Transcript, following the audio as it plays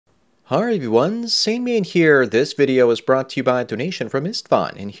Hi everyone, Sandman here. This video is brought to you by a donation from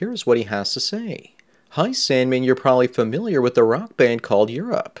Istvan, and here's what he has to say. Hi Sandman, you're probably familiar with the rock band called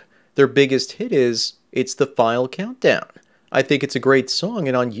Europe. Their biggest hit is It's the Final Countdown. I think it's a great song,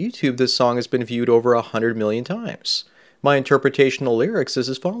 and on YouTube this song has been viewed over 100 million times. My interpretation of lyrics is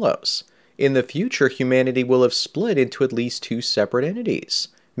as follows. In the future, humanity will have split into at least two separate entities,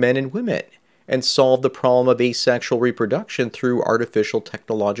 men and women, and solve the problem of asexual reproduction through artificial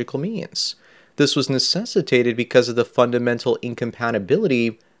technological means. This was necessitated because of the fundamental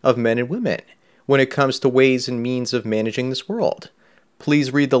incompatibility of men and women when it comes to ways and means of managing this world.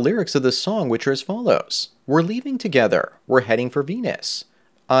 Please read the lyrics of the song, which are as follows. We're leaving together. We're heading for Venus,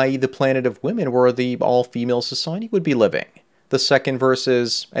 i.e. the planet of women where the all-female society would be living. The second verse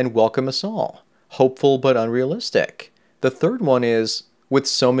is, and welcome us all. Hopeful but unrealistic. The third one is, with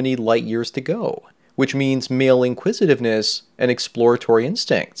so many light years to go, which means male inquisitiveness and exploratory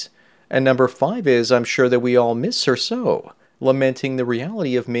instinct. And number 5 is, I'm sure that we all miss her so, lamenting the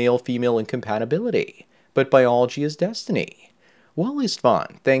reality of male-female incompatibility, but biology is destiny. Well,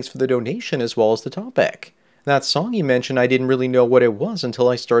 Istvan, thanks for the donation as well as the topic. That song you mentioned, I didn't really know what it was until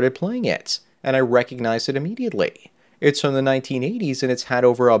I started playing it, and I recognized it immediately. It's from the 1980s and it's had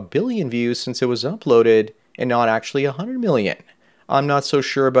over 1 billion views since it was uploaded, and not actually 100 million. I'm not so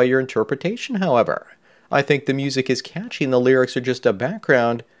sure about your interpretation, however. I think the music is catchy and the lyrics are just a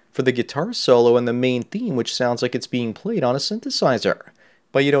background for the guitar solo and the main theme, which sounds like it's being played on a synthesizer.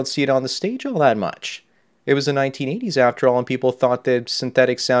 But you don't see it on the stage all that much. It was the 1980s after all, and people thought that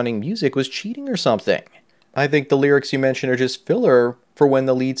synthetic sounding music was cheating or something. I think the lyrics you mentioned are just filler for when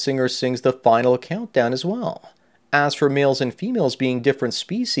the lead singer sings the final countdown as well. As for males and females being different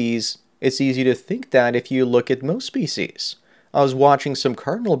species, it's easy to think that if you look at most species. I was watching some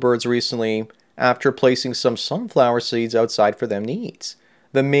cardinal birds recently after placing some sunflower seeds outside for them to eat.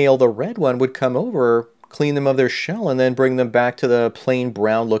 The male, the red one, would come over, clean them of their shell, and then bring them back to the plain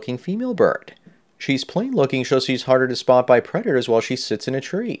brown-looking female bird. She's plain-looking, so she's harder to spot by predators while she sits in a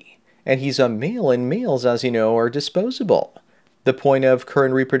tree. And he's a male, and males, as you know, are disposable. The point of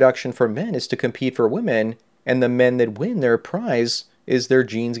current reproduction for men is to compete for women, and the men that win their prize is their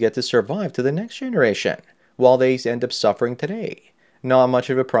genes get to survive to the next generation, while they end up suffering today. Not much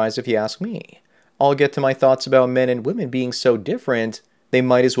of a prize if you ask me. I'll get to my thoughts about men and women being so different, they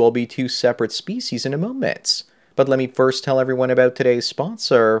might as well be two separate species in a moment. But let me first tell everyone about today's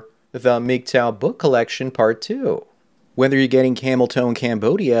sponsor, the MGTOW Book Collection Part 2. Whether you're getting camel toe in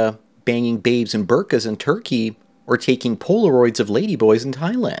Cambodia, banging babes in burqas in Turkey, or taking Polaroids of ladyboys in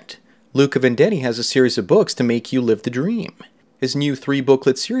Thailand, Luca Vendetti has a series of books to make you live the dream. His new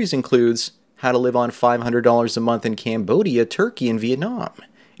 3-booklet series includes How to Live on $500 a Month in Cambodia, Turkey, and Vietnam,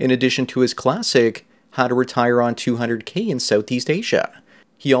 in addition to his classic, How to Retire on $200K in Southeast Asia.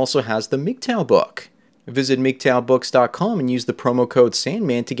 He also has the MGTOW book. Visit MGTOWbooks.com and use the promo code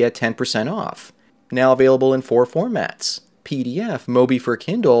SANDMAN to get 10% off. Now available in 4 formats, PDF, Mobi for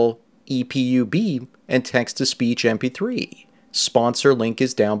Kindle, EPUB, and text-to-speech MP3. Sponsor link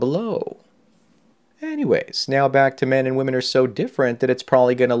is down below. Anyways, now back to men and women are so different that it's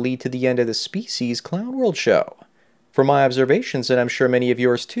probably going to lead to the end of the species Clown World show. From my observations, and I'm sure many of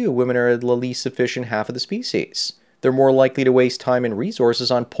yours too, women are the least efficient half of the species. They're more likely to waste time and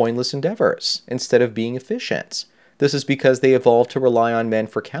resources on pointless endeavors, instead of being efficient. This is because they evolved to rely on men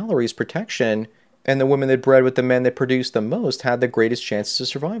for calories protection, and the women that bred with the men that produced the most had the greatest chances of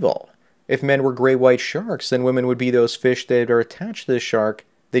survival. If men were gray white sharks, then women would be those fish that are attached to the shark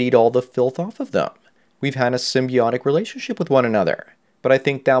that eat all the filth off of them. We've had a symbiotic relationship with one another, but I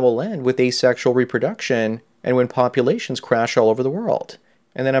think that will end with asexual reproduction and when populations crash all over the world.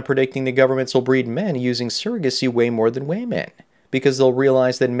 And then I'm predicting the governments will breed men using surrogacy way more than women, because they'll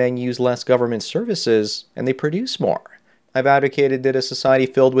realize that men use less government services and they produce more. I've advocated that a society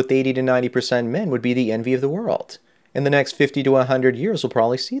filled with 80 to 90% men would be the envy of the world. In the next 50 to 100 years, we'll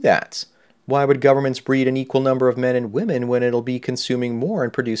probably see that. Why would governments breed an equal number of men and women when it'll be consuming more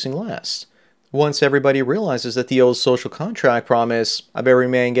and producing less? Once everybody realizes that the old social contract promise of every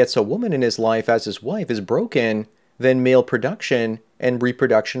man gets a woman in his life as his wife is broken, then male production and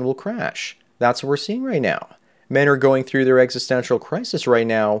reproduction will crash. That's what we're seeing right now. Men are going through their existential crisis right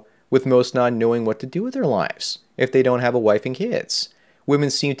now, with most not knowing what to do with their lives if they don't have a wife and kids. Women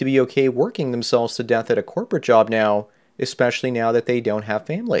seem to be okay working themselves to death at a corporate job now, especially now that they don't have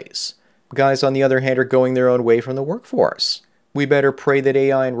families. Guys, on the other hand, are going their own way from the workforce. We better pray that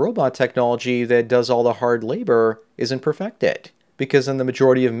AI and robot technology that does all the hard labor isn't perfected, because then the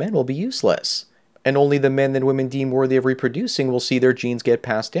majority of men will be useless. And only the men that women deem worthy of reproducing will see their genes get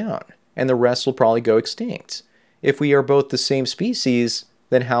passed down, and the rest will probably go extinct. If we are both the same species,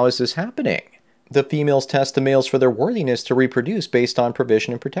 then how is this happening? The females test the males for their worthiness to reproduce based on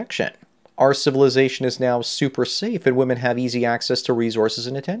provision and protection. Our civilization is now super safe and women have easy access to resources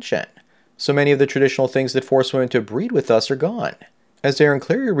and attention. So many of the traditional things that force women to breed with us are gone. As Aaron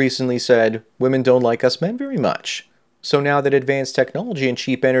Cleary recently said, women don't like us men very much. So now that advanced technology and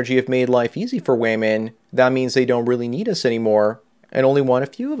cheap energy have made life easy for women, that means they don't really need us anymore and only want a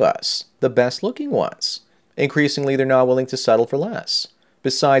few of us, the best looking ones. Increasingly, they're not willing to settle for less.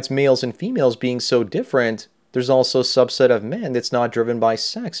 Besides males and females being so different, there's also a subset of men that's not driven by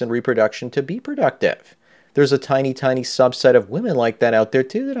sex and reproduction to be productive. There's a tiny subset of women like that out there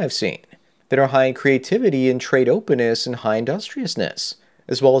too that I've seen, that are high in creativity and trade openness and high industriousness,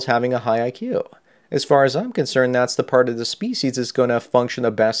 as well as having a high IQ. As far as I'm concerned, that's the part of the species that's going to function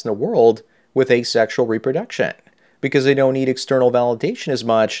the best in the world with asexual reproduction, because they don't need external validation as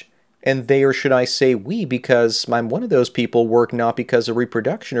much. And they, or should I say we, because I'm one of those people, work not because of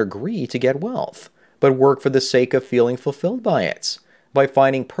reproduction or greed to get wealth, but work for the sake of feeling fulfilled by it, by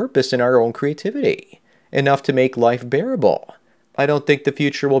finding purpose in our own creativity, enough to make life bearable. I don't think the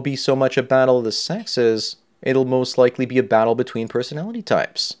future will be so much a battle of the sexes, it'll most likely be a battle between personality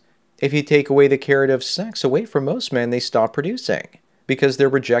types. If you take away the carrot of sex away from most men, they stop producing, because they're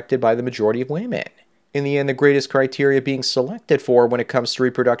rejected by the majority of women. In the end, the greatest criteria being selected for when it comes to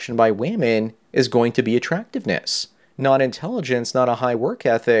reproduction by women is going to be attractiveness. Not intelligence, not a high work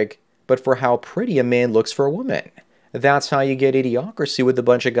ethic, but for how pretty a man looks for a woman. That's how you get idiocracy with a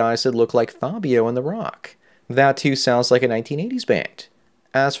bunch of guys that look like Fabio and The Rock. That too sounds like a 1980s band.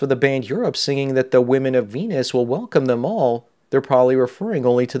 As for the band Europe singing that the women of Venus will welcome them all, they're probably referring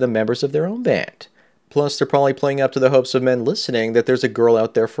only to the members of their own band. Plus, they're probably playing up to the hopes of men listening that there's a girl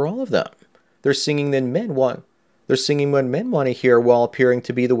out there for all of them. They're singing what men want to hear while appearing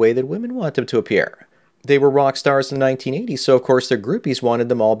to be the way that women want them to appear. They were rock stars in the 1980s, so of course their groupies wanted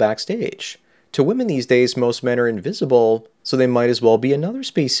them all backstage. To women these days, most men are invisible, so they might as well be another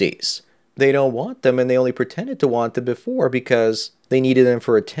species. They don't want them, and they only pretended to want them before because they needed them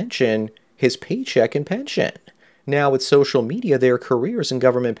for attention, his paycheck, and pension. Now with social media, their careers and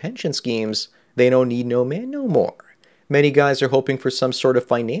government pension schemes, they don't need no man no more. Many guys are hoping for some sort of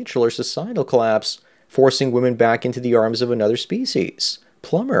financial or societal collapse, forcing women back into the arms of another species.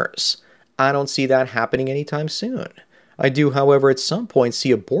 Plumbers. I don't see that happening anytime soon. I do, however, at some point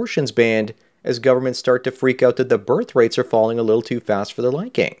see abortions banned as governments start to freak out that the birth rates are falling a little too fast for their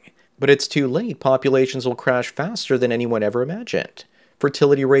liking. But it's too late. Populations will crash faster than anyone ever imagined.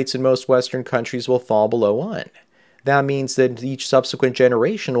 Fertility rates in most Western countries will fall below 1. That means that each subsequent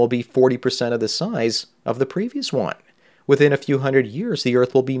generation will be 40% of the size of the previous one. Within a few hundred years, the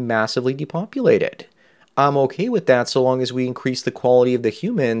Earth will be massively depopulated. I'm okay with that so long as we increase the quality of the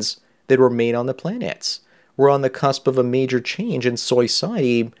humans that remain on the planet. We're on the cusp of a major change in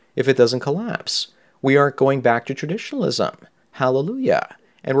society if it doesn't collapse. We aren't going back to traditionalism. Hallelujah.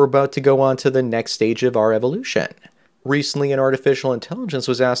 And we're about to go on to the next stage of our evolution. Recently, an artificial intelligence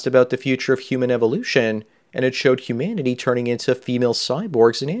was asked about the future of human evolution, and it showed humanity turning into female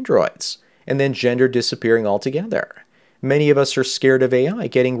cyborgs and androids, and then gender disappearing altogether. Many of us are scared of AI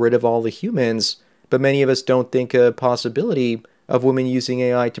getting rid of all the humans, but many of us don't think a possibility of women using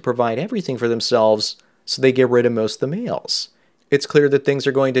AI to provide everything for themselves, so they get rid of most of the males. It's clear that things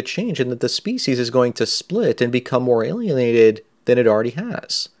are going to change and that the species is going to split and become more alienated than it already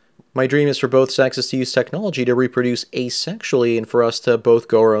has. My dream is for both sexes to use technology to reproduce asexually and for us to both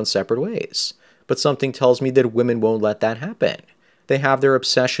go our own separate ways. But something tells me that women won't let that happen. They have their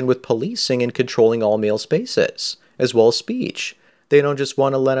obsession with policing and controlling all male spaces, as well as speech. They don't just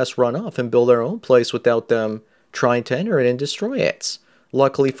want to let us run off and build our own place without them trying to enter it and destroy it.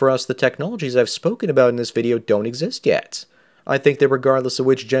 Luckily for us, the technologies I've spoken about in this video don't exist yet. I think that regardless of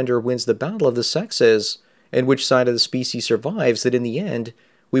which gender wins the battle of the sexes, and which side of the species survives, that in the end,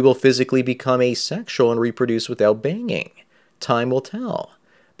 we will physically become asexual and reproduce without banging. Time will tell.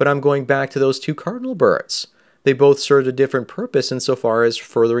 But I'm going back to those two cardinal birds. They both served a different purpose insofar as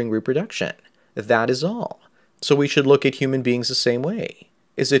furthering reproduction. That is all. So we should look at human beings the same way.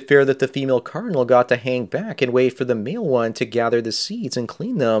 Is it fair that the female cardinal got to hang back and wait for the male one to gather the seeds and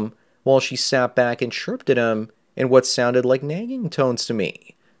clean them, while she sat back and chirped at him in what sounded like nagging tones to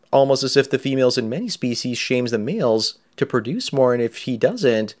me? Almost as if the females in many species shames the males to produce more, and if he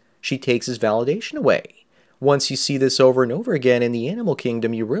doesn't, she takes his validation away. Once you see this over and over again in the animal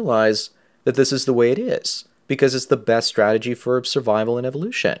kingdom, you realize that this is the way it is, because it's the best strategy for survival and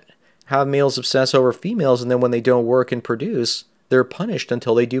evolution. Have males obsess over females, and then when they don't work and produce, they're punished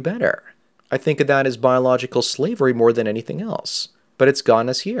until they do better. I think of that as biological slavery more than anything else. But it's gotten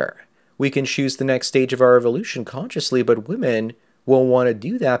us here. We can choose the next stage of our evolution consciously, but women, will want to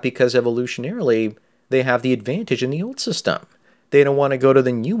do that because evolutionarily, they have the advantage in the old system. They don't want to go to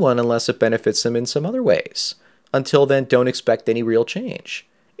the new one unless it benefits them in some other ways. Until then, don't expect any real change.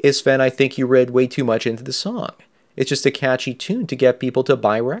 Isfan, I think you read way too much into the song. It's just a catchy tune to get people to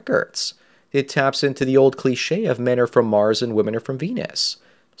buy records. It taps into the old cliche of men are from Mars and women are from Venus.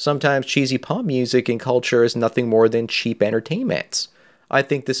 Sometimes cheesy pop music and culture is nothing more than cheap entertainment. I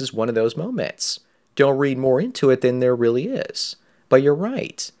think this is one of those moments. Don't read more into it than there really is. But you're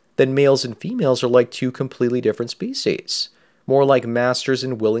right. Then males and females are like two completely different species. More like masters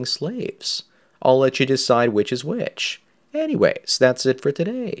and willing slaves. I'll let you decide which is which. Anyways, that's it for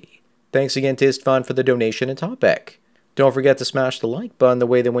today. Thanks again to Istvan for the donation and topic. Don't forget to smash the like button the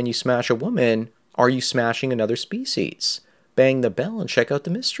way that when you smash a woman, are you smashing another species? Bang the bell and check out the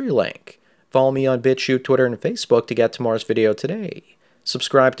mystery link. Follow me on BitChute, Twitter, and Facebook to get tomorrow's video today.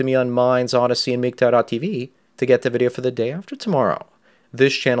 Subscribe to me on Minds, Odyssey, and MGTOW.tv to get the video for the day after tomorrow.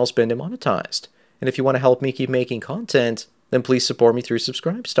 This channel's been demonetized, and if you want to help me keep making content, then please support me through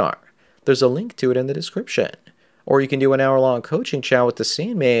Subscribestar. There's a link to it in the description. Or you can do an hour-long coaching chat with the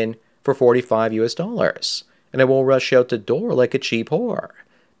Sandman for $45 US, and I won't rush out the door like a cheap whore.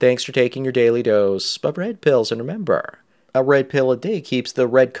 Thanks for taking your daily dose of red pills, and remember, a red pill a day keeps the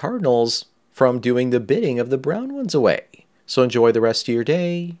red cardinals from doing the bidding of the brown ones away. So enjoy the rest of your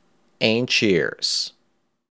day, and cheers.